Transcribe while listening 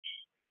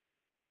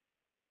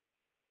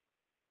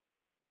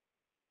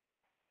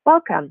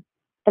Welcome,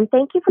 and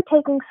thank you for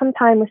taking some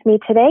time with me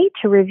today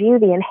to review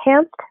the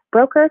Enhanced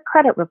Broker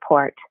Credit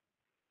Report.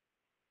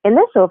 In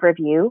this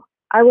overview,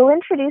 I will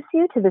introduce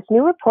you to this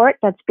new report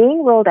that's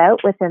being rolled out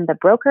within the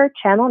Broker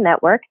Channel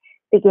Network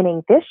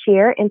beginning this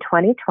year in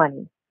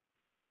 2020.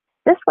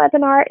 This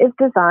webinar is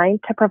designed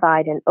to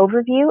provide an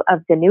overview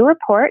of the new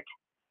report,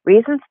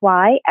 reasons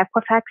why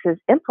Equifax is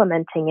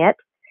implementing it,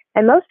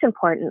 and most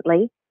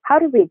importantly, how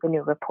to read the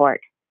new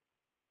report.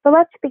 So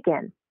let's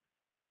begin.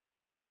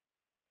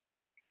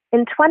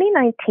 In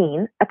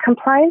 2019, a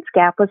compliance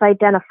gap was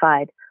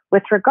identified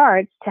with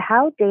regards to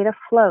how data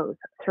flows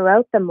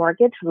throughout the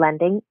mortgage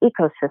lending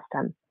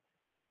ecosystem,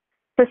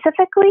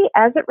 specifically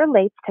as it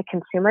relates to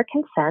consumer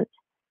consent,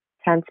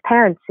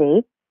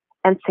 transparency,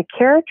 and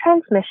secure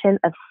transmission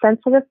of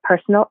sensitive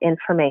personal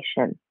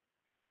information.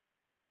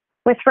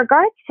 With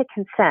regards to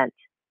consent,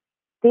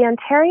 the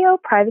Ontario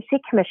Privacy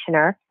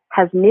Commissioner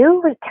has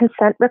new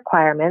consent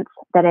requirements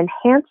that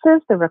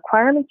enhances the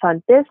requirements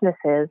on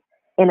businesses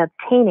in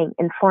obtaining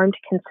informed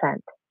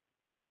consent.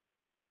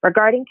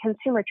 Regarding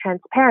consumer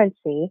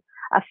transparency,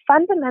 a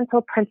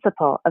fundamental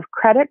principle of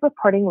credit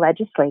reporting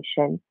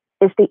legislation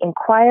is the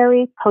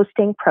inquiry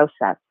posting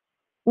process,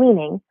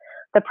 meaning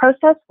the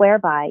process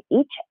whereby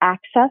each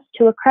access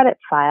to a credit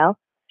file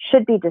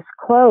should be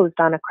disclosed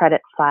on a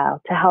credit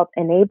file to help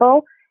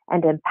enable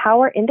and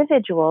empower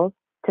individuals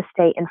to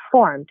stay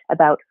informed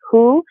about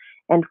who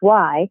and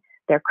why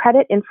their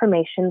credit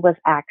information was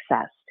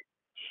accessed.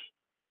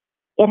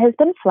 It has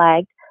been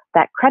flagged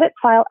that credit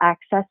file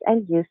access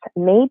and use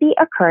may be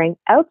occurring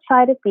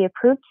outside of the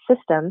approved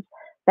systems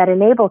that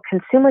enable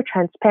consumer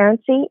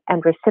transparency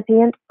and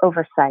recipient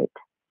oversight.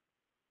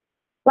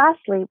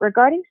 Lastly,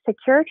 regarding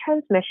secure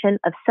transmission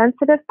of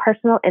sensitive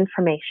personal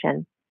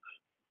information,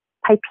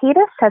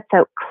 PIPEDA sets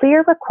out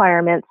clear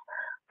requirements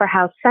for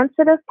how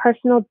sensitive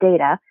personal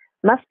data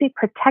must be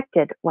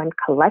protected when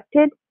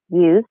collected,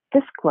 used,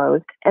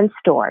 disclosed, and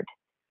stored.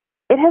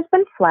 It has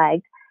been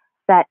flagged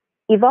that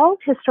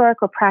evolved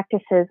historical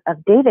practices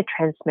of data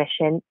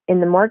transmission in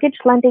the mortgage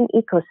lending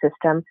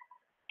ecosystem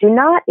do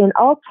not, in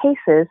all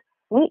cases,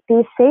 meet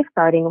these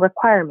safeguarding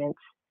requirements,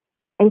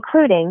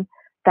 including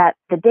that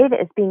the data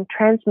is being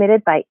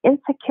transmitted by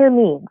insecure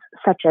means,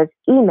 such as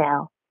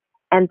email,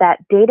 and that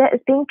data is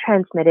being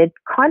transmitted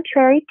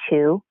contrary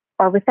to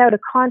or without a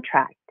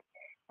contract,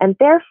 and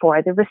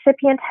therefore the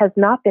recipient has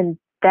not been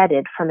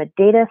vetted from a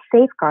data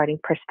safeguarding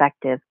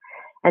perspective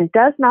and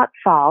does not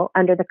fall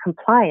under the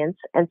compliance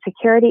and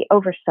security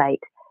oversight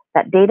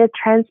that data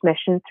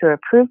transmission through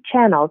approved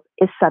channels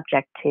is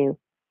subject to.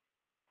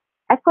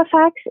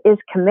 Equifax is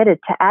committed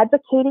to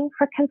advocating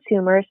for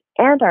consumers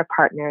and our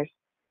partners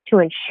to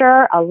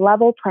ensure a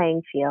level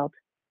playing field.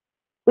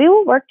 We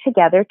will work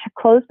together to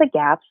close the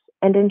gaps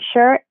and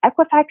ensure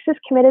Equifax is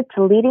committed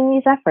to leading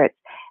these efforts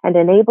and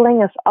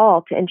enabling us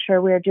all to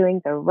ensure we are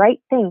doing the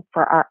right thing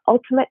for our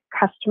ultimate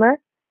customer,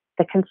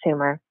 the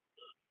consumer.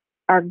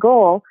 Our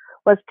goal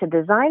was to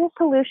design a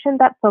solution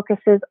that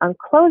focuses on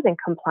closing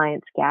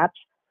compliance gaps,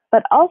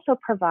 but also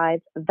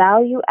provides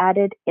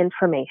value-added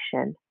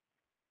information.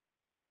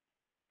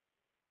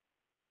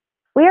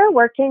 We are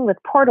working with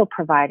portal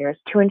providers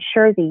to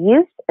ensure the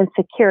use and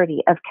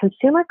security of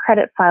consumer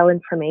credit file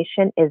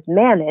information is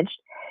managed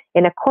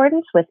in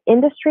accordance with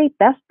industry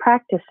best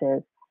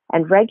practices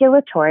and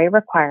regulatory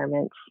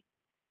requirements.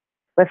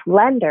 With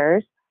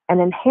lenders, an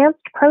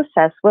enhanced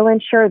process will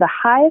ensure the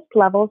highest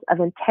levels of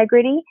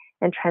integrity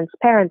and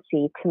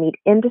transparency to meet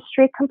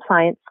industry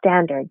compliance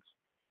standards.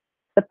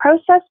 The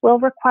process will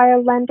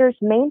require lenders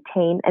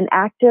maintain an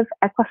active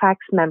Equifax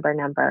member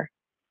number.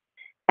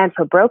 And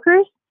for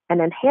brokers,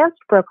 an enhanced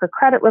broker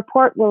credit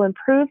report will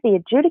improve the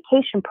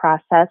adjudication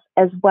process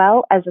as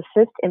well as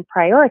assist in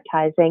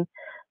prioritizing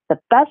the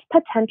best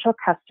potential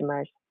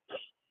customers.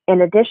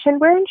 In addition,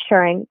 we're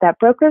ensuring that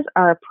brokers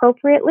are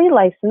appropriately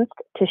licensed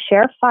to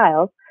share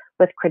files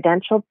with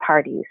credentialed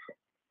parties.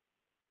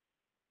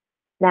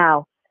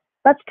 Now,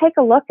 let's take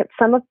a look at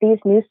some of these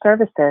new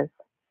services.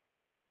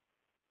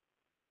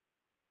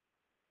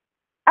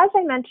 As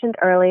I mentioned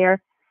earlier,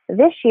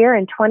 this year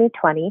in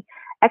 2020,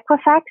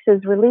 Equifax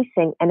is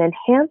releasing an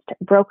enhanced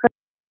broker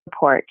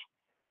report.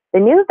 The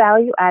new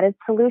value-added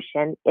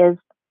solution is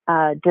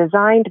a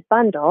designed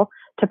bundle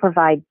to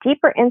provide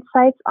deeper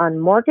insights on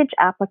mortgage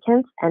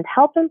applicants and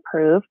help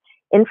improve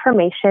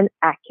information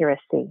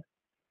accuracy.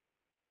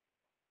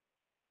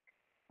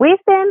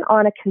 We've been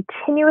on a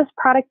continuous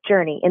product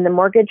journey in the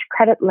mortgage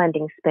credit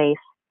lending space.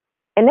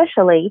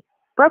 Initially,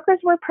 brokers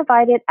were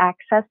provided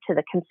access to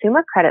the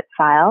consumer credit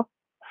file,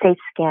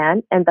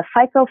 SafeScan, and the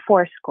FICO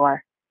 4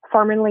 score,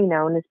 formerly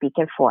known as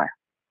Beacon 4.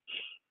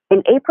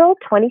 In April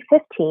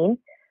 2015,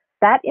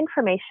 that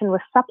information was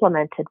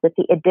supplemented with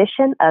the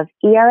addition of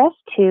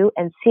ERS2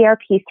 and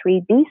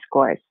CRP3B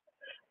scores,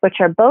 which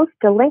are both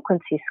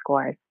delinquency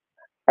scores,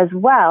 as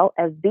well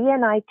as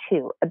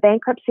BNI2, a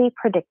bankruptcy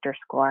predictor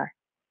score,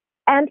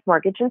 and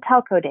mortgage and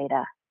telco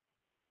data.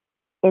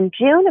 In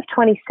June of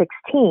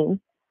 2016,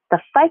 the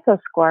FICO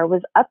score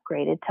was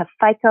upgraded to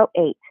FICO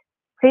 8,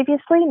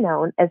 previously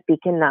known as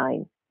Beacon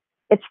 9.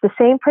 It's the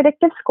same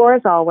predictive score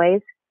as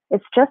always.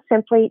 It's just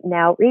simply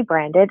now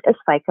rebranded as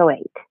FICO 8.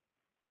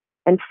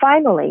 And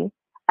finally,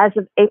 as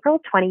of April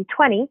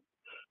 2020,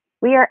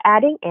 we are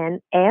adding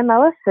in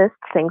AML Assist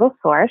single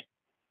source,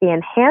 the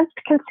enhanced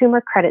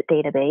consumer credit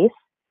database,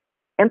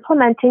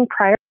 implementing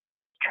prior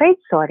trade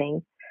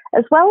sorting,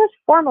 as well as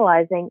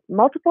formalizing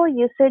multiple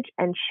usage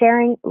and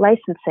sharing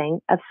licensing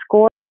of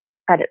score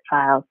credit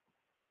files.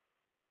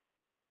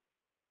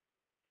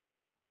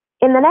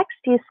 In the next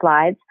few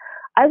slides,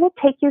 I will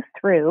take you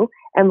through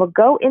and will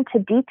go into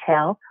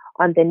detail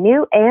on the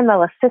new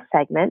AML Assist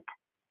segment,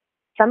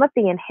 some of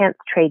the enhanced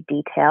trade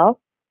detail,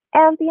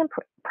 and the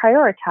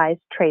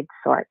prioritized trade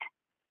sort.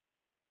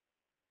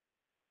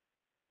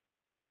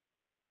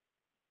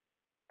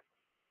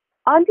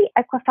 On the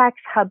Equifax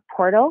Hub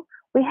portal,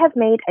 we have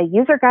made a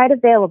user guide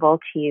available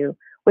to you,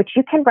 which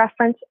you can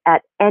reference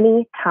at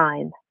any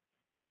time.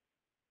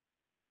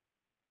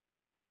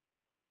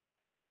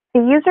 The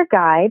user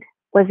guide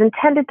was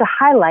intended to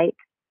highlight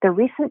the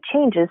recent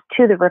changes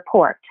to the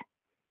report.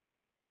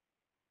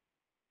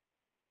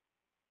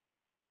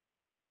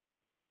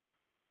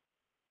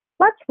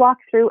 Let's walk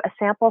through a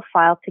sample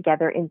file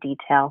together in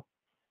detail.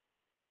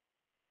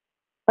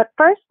 But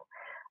first,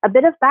 a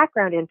bit of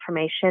background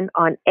information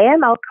on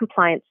AML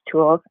compliance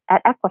tools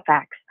at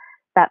Equifax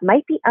that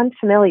might be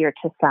unfamiliar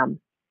to some.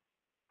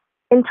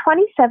 In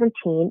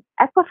 2017,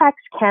 Equifax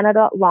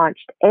Canada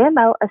launched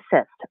AML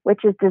Assist,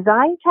 which is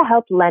designed to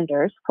help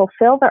lenders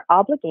fulfill their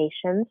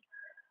obligations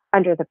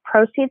under the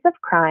Proceeds of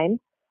Crime,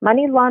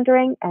 Money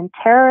Laundering, and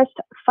Terrorist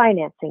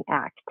Financing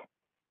Act.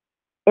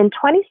 In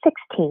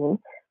 2016,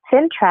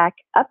 FINTRAC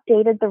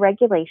updated the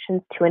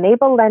regulations to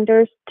enable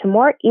lenders to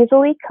more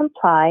easily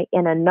comply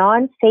in a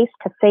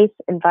non-face-to-face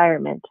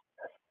environment.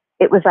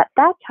 It was at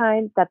that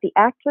time that the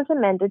Act was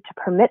amended to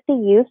permit the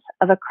use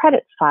of a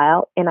credit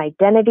file in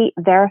identity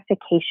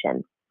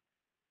verification.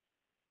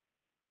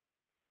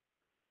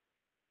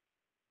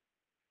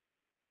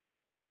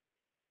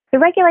 The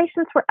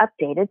regulations were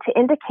updated to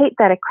indicate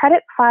that a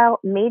credit file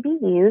may be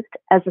used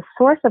as a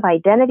source of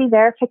identity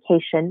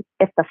verification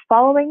if the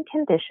following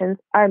conditions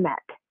are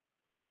met.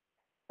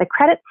 The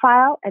credit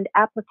file and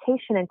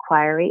application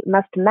inquiry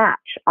must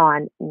match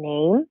on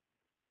name,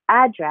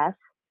 address,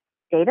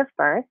 date of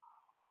birth.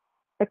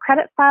 The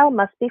credit file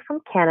must be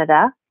from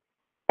Canada,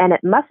 and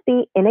it must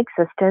be in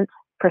existence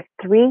for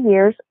 3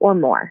 years or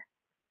more.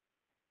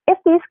 If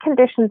these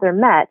conditions are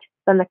met,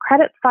 then the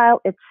credit file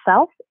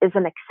itself is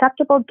an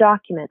acceptable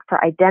document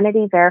for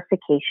identity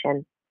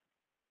verification.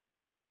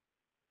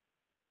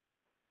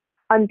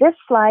 On this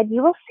slide,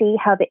 you will see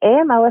how the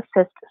AML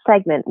Assist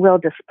segment will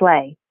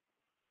display.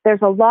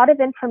 There's a lot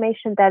of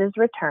information that is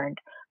returned,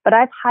 but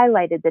I've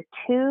highlighted the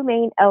 2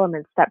 main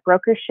elements that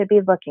brokers should be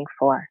looking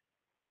for.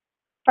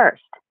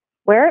 First,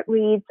 where it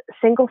reads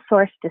single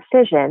source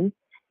decision,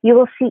 you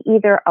will see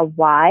either a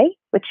Y,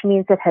 which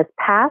means it has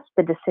passed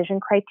the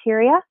decision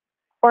criteria,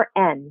 or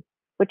N,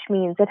 which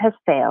means it has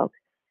failed.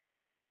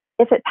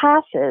 If it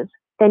passes,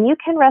 then you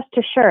can rest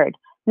assured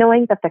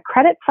knowing that the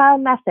credit file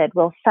method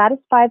will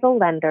satisfy the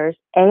lender's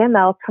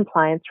AML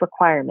compliance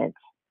requirements.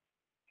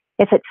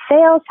 If it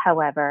fails,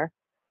 however,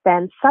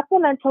 then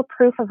supplemental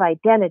proof of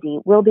identity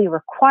will be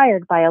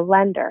required by a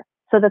lender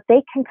so that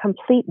they can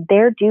complete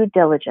their due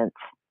diligence.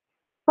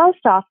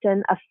 Most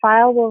often, a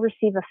file will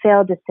receive a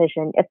failed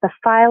decision if the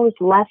file is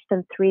less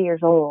than 3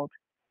 years old.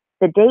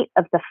 The date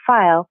of the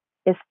file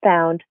is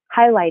found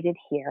highlighted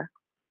here.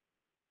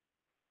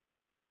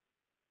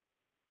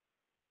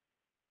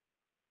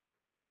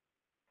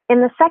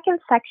 In the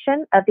second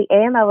section of the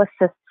AML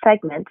Assist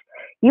segment,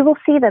 you will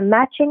see the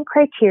matching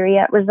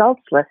criteria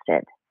results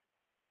listed.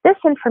 This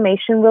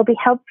information will be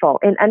helpful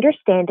in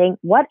understanding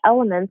what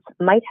elements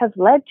might have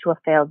led to a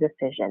failed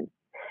decision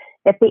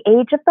if the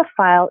age of the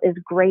file is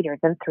greater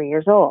than 3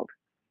 years old.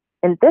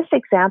 In this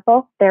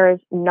example, there is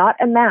not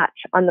a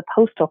match on the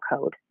postal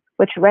code,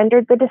 which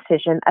rendered the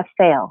decision a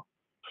fail.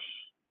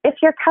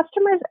 If your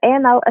customer's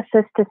AML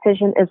Assist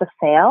decision is a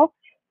fail,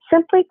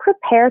 simply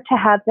prepare to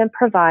have them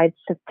provide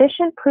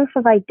sufficient proof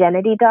of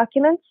identity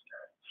documents,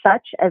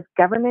 such as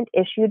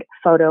government-issued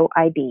photo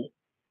ID.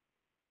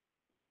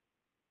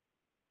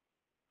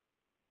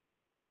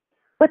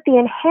 With the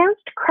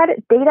enhanced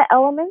credit data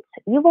elements,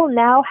 you will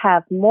now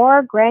have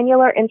more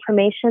granular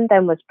information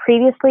than was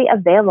previously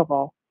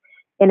available.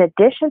 In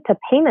addition to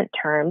payment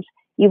terms,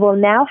 you will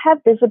now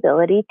have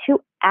visibility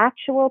to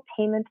actual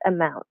payment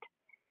amount,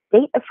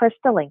 date of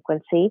first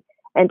delinquency,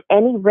 and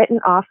any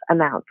written off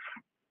amounts.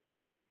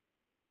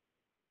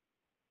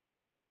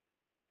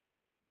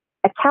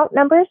 Account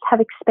numbers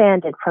have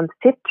expanded from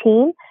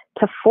 15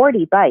 to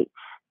 40 bytes.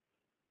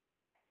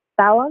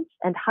 Balance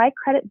and high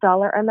credit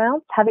dollar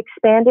amounts have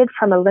expanded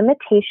from a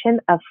limitation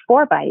of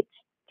 4 bytes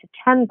to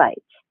 10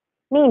 bytes,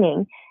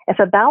 meaning if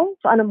a balance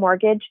on a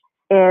mortgage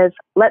is,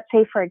 let's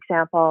say, for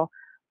example,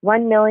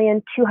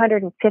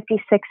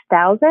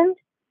 $1,256,000,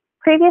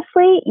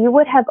 previously you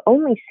would have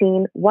only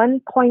seen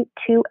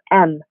 1.2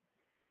 M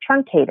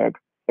truncated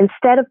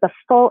instead of the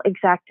full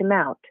exact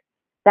amount.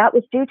 That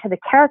was due to the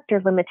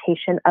character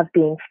limitation of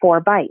being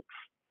 4 bytes.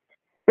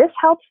 This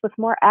helps with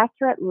more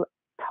accurate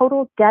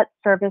total debt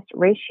service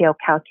ratio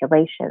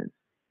calculations.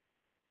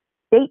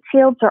 Date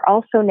fields are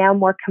also now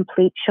more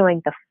complete,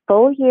 showing the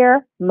full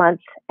year, month,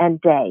 and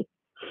day.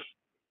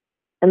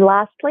 And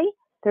lastly,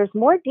 there's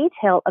more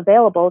detail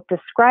available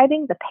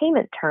describing the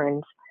payment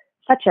terms,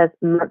 such as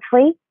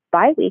monthly,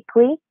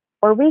 biweekly,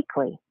 or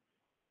weekly.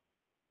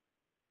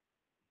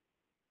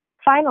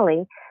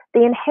 Finally,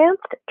 the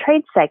enhanced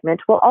trade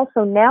segment will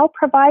also now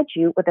provide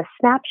you with a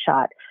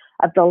snapshot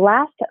of the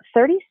last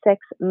 36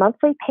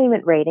 monthly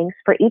payment ratings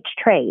for each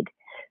trade.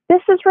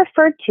 This is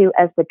referred to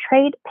as the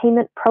trade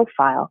payment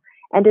profile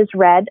and is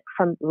read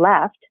from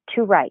left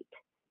to right.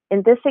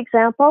 In this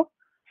example,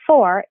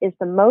 4 is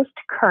the most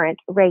current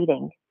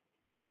rating.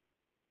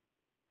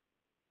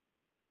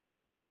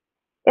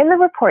 In the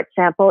report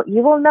sample,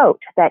 you will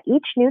note that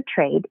each new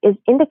trade is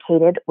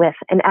indicated with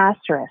an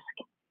asterisk.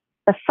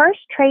 The first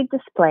trade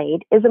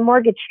displayed is a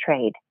mortgage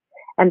trade,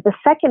 and the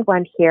second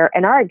one here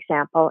in our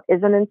example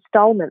is an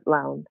installment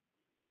loan.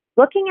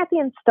 Looking at the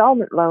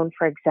installment loan,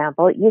 for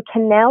example, you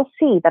can now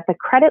see that the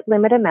credit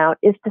limit amount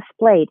is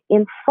displayed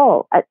in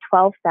full at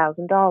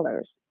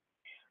 $12,000.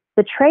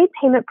 The trade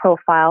payment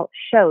profile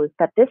shows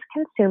that this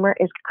consumer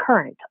is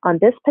current on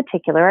this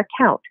particular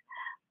account,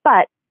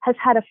 but has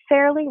had a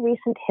fairly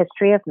recent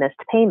history of missed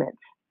payments.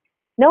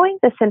 Knowing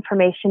this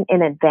information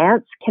in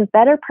advance can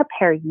better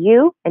prepare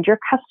you and your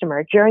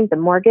customer during the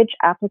mortgage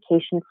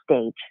application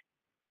stage.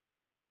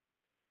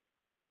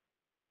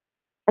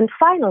 And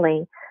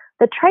finally,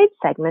 the trade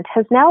segment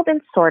has now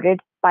been sorted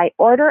by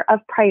order of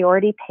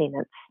priority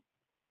payments.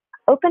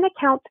 Open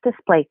accounts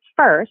display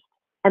first,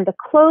 and the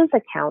close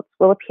accounts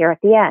will appear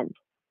at the end.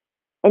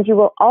 And you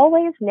will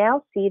always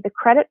now see the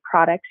credit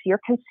products your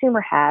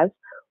consumer has,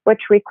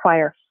 which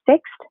require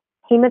fixed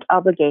payment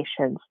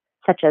obligations,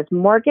 such as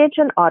mortgage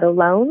and auto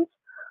loans,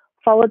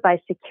 followed by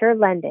secure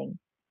lending,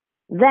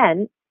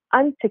 then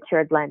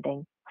unsecured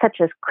lending, such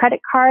as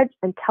credit cards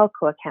and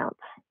telco accounts.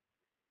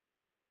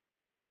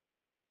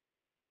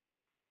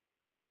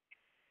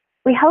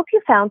 We hope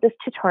you found this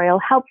tutorial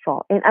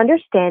helpful in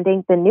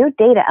understanding the new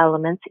data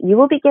elements you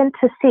will begin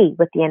to see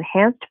with the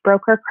Enhanced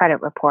Broker Credit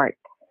Report.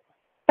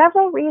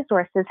 Several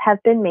resources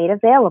have been made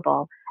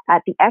available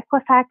at the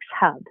Equifax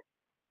Hub.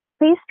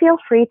 Please feel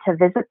free to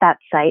visit that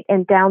site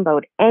and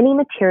download any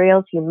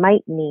materials you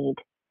might need.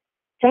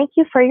 Thank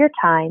you for your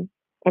time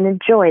and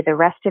enjoy the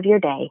rest of your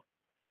day.